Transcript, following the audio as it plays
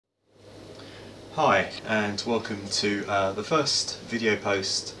Hi and welcome to the first video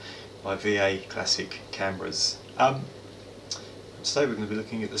post by VA Classic Cameras. Today we're going to be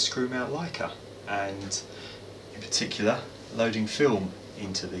looking at the screw mount Leica and in particular loading film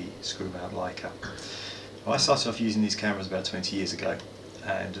into the screw mount Leica. Well, I started off using these cameras about 20 years ago,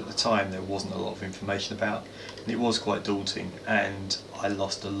 and at the time there wasn't a lot of information about, and it was quite daunting, and I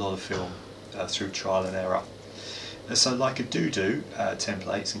lost a lot of film through trial and error. So Leica do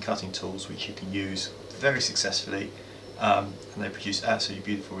templates and cutting tools which you can use very successfully, and they produce absolutely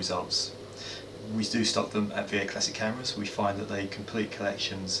beautiful results. We do stock them at VA Classic Cameras. We find that they complete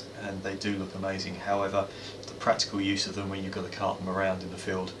collections and they do look amazing. However, the practical use of them when you've got to cart them around in the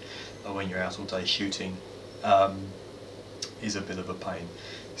field or when you're out all day shooting is a bit of a pain.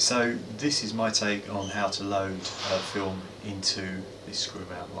 So this is my take on how to load film into this screw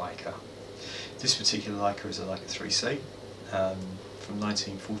mount Leica. This particular Leica is a Leica IIIc from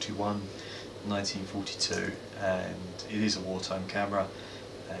 1941 to 1942, and it is a wartime camera,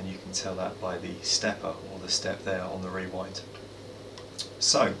 and you can tell that by the stepper or the step there on the rewind.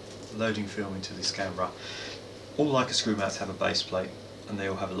 So, loading film into this camera. All Leica screw mounts have a base plate and they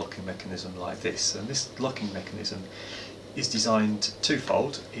all have a locking mechanism like this, and this locking mechanism is designed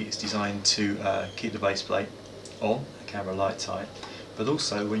twofold. It's designed to keep the base plate on, the camera light tight, but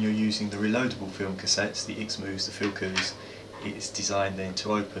also when you're using the reloadable film cassettes, the IIIcs moves, the Filcus, it's designed then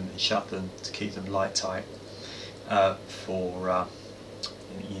to open and shut them to keep them light tight for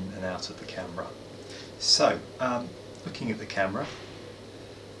in and out of the camera. So, looking at the camera,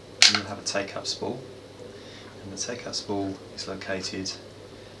 you'll have a take-up spool, and the take-up spool is located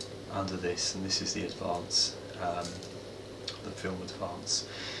under this, and this is the advance, the film advance.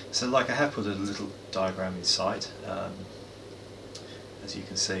 So like I have put a little diagram inside. As you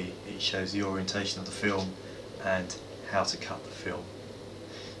can see, it shows the orientation of the film and how to cut the film.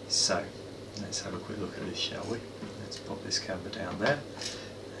 So let's have a quick look at this, shall we? Let's pop this camera down there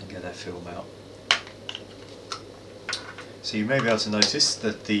and get our film out. So you may be able to notice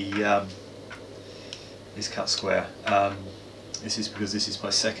that the is cut square. This is because this is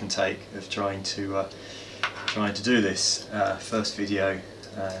my second take of trying to do this. First video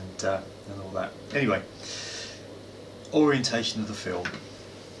and all that. Anyway, orientation of the film.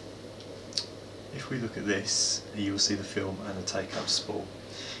 If we look at this, you will see the film and the take-up spool,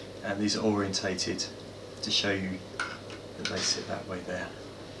 and these are orientated to show you that they sit that way there.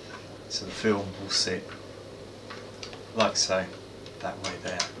 So the film will sit like so, that way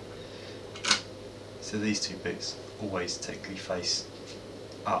there. So these two bits always technically face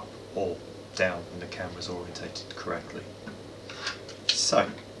up or down when the camera is orientated correctly. So,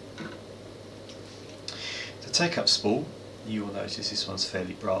 the take-up spool, you will notice this one's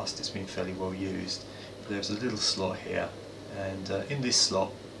fairly brassed, it's been fairly well used. There's a little slot here, and in this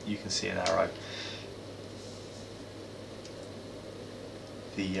slot you can see an arrow.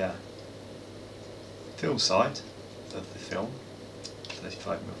 The film side of the film,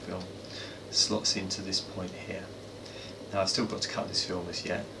 35mm film, slots into this point here. Now I've still got to cut this film as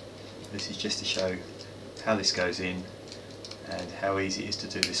yet. This is just to show how this goes in and how easy it is to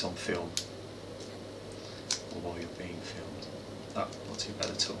do this on film or while you're being filmed. Oh, not too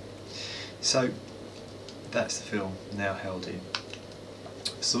bad at all. So that's the film now held in.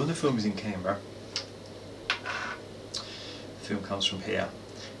 So when the film is in camera, the film comes from here,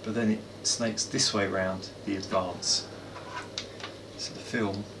 but then it snakes this way round the advance. So the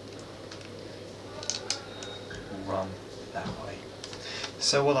film will run that way.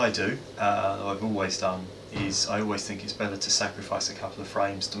 So what I do, I've always done, is I always think it's better to sacrifice a couple of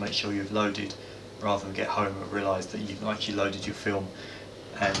frames to make sure you've loaded, rather than get home and realise that you've actually loaded your film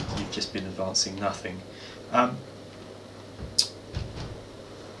and you've just been advancing nothing.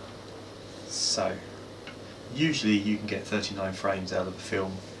 So usually you can get 39 frames out of a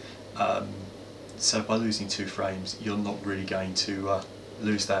film, so by losing 2 frames you're not really going to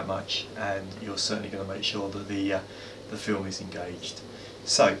lose that much, and you're certainly going to make sure that the film is engaged.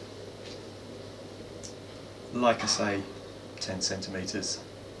 So, like I say, 10 centimetres.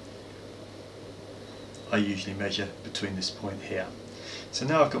 I usually measure between this point here. So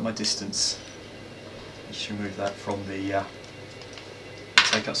now I've got my distance. Let's remove that from the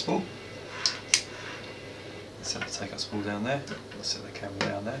take-up spool. Let's set the take-up spool down there. Let's set the camera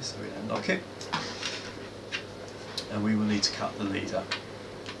down there so we don't knock it. And we will need to cut the leader.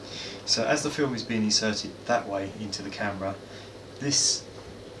 So as the film is being inserted that way into the camera, this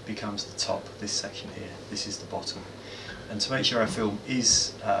becomes the top, this section here, this is the bottom. And to make sure our film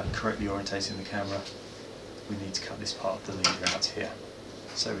is correctly orientated in the camera, we need to cut this part of the leader out here.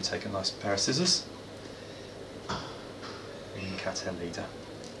 So we take a nice pair of scissors and cut our leader.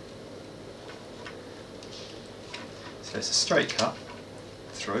 So it's a straight cut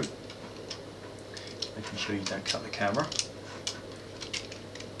through, making sure you don't cut the camera.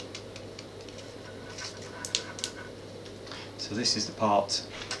 So this is the part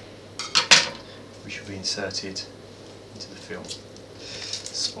which will be inserted into the film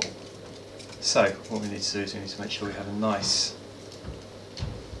spool. So what we need to do is we need to make sure we have a nice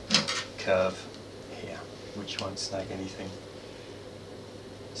curve here, which won't snag anything.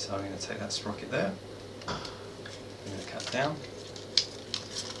 So I'm going to take that sprocket there, I'm going to cut down,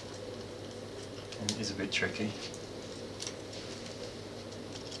 and it is a bit tricky.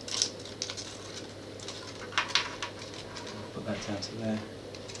 Put that down to there,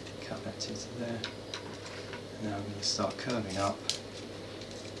 cut that into there, and now I'm going to start curving up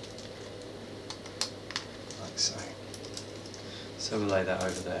like so. So we'll lay that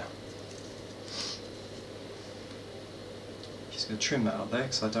over there. Just going to trim that up there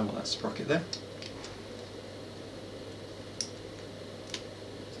because I don't want that sprocket there.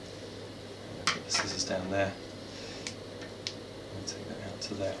 Put the scissors down there and take that out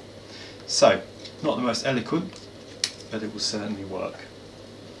to there. So, not the most eloquent, but it will certainly work.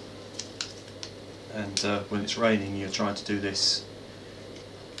 And when it's raining, you're trying to do this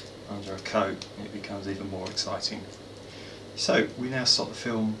under a coat, and it becomes even more exciting. So we now slot the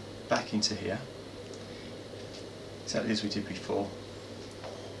film back into here, exactly as we did before,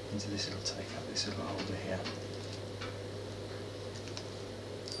 into this little take up, this little holder here.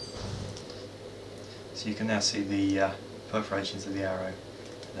 So you can now see the perforations of the arrow, and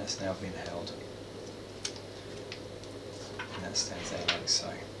that's now been held. And that stands there like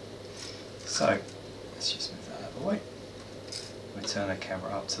so. So let's just move that out of the way. We turn our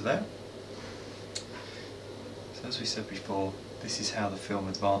camera up to there. So as we said before, this is how the film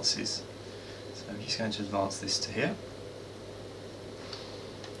advances. So I'm just going to advance this to here.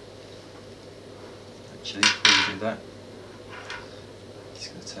 Actually, before we do that, I'm just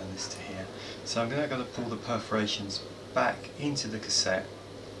going to turn this to here. So I'm now going to pull the perforations back into the cassette.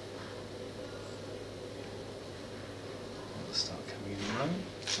 It'll start coming in a moment.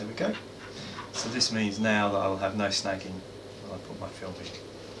 There we go. So this means now that I will have no snagging when I put my film in.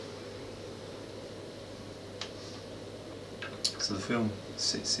 So the film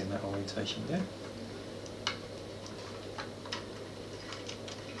sits in that orientation there.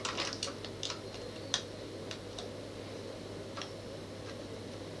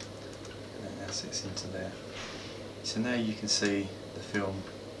 And then that sits into there. So now you can see the film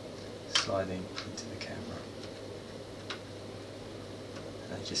sliding into the camera.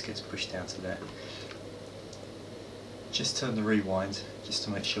 And it just gets pushed down to there. Just turn the rewind just to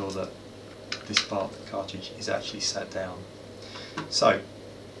make sure that this part of the cartridge is actually sat down. So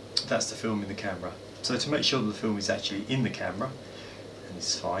that's the film in the camera. So to make sure that the film is actually in the camera, and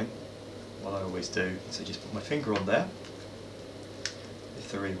it's fine, what I always do is I just put my finger on there,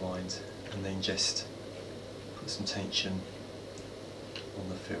 lift the rewind, and then just put some tension on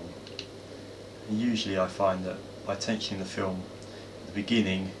the film. And usually I find that by tensioning the film at the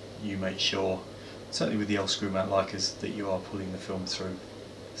beginning, you make sure, certainly with the old screw mount Leicas, that you are pulling the film through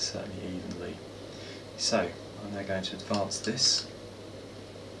certainly evenly. So I'm now going to advance this,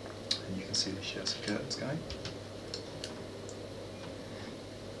 and you can see the shutter curtains going.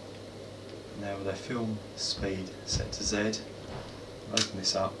 Now with our film speed set to Z, open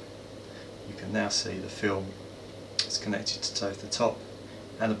this up, you can now see the film is connected to both the top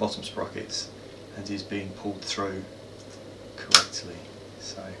and the bottom sprockets and is being pulled through correctly.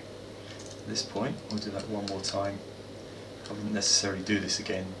 So at this point, we'll do that one more time. I wouldn't necessarily do this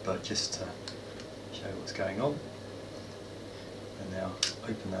again, but just to show what's going on. And now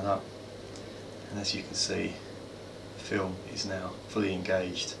open that up, and as you can see, the film is now fully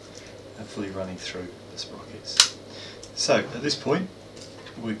engaged and fully running through the sprockets. So at this point,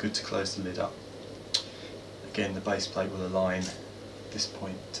 we're good to close the lid up. Again, the base plate will align this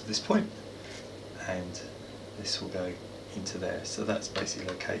point to this point, and this will go into there. So that's basically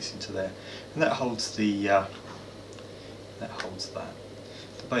locates into there, and that holds the the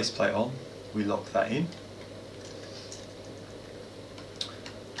base plate on. We lock that in.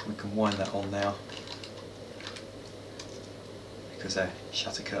 We can wind that on now because our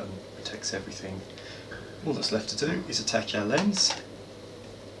shutter curtain protects everything. All that's left to do is attach our lens.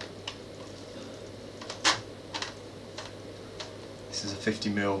 This is a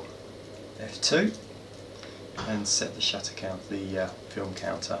 50mm f2, and set the shutter count, the film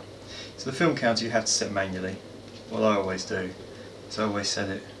counter. So the film counter you have to set manually. What I always do is I always set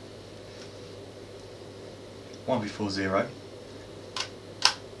it 1 before 0,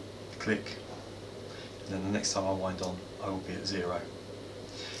 click, and then the next time I wind on I will be at 0.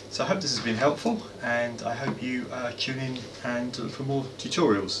 So So I hope this has been helpful, and I hope you tune in and look for more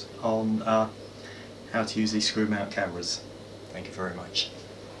tutorials on how to use these screw mount cameras. Thank you very much.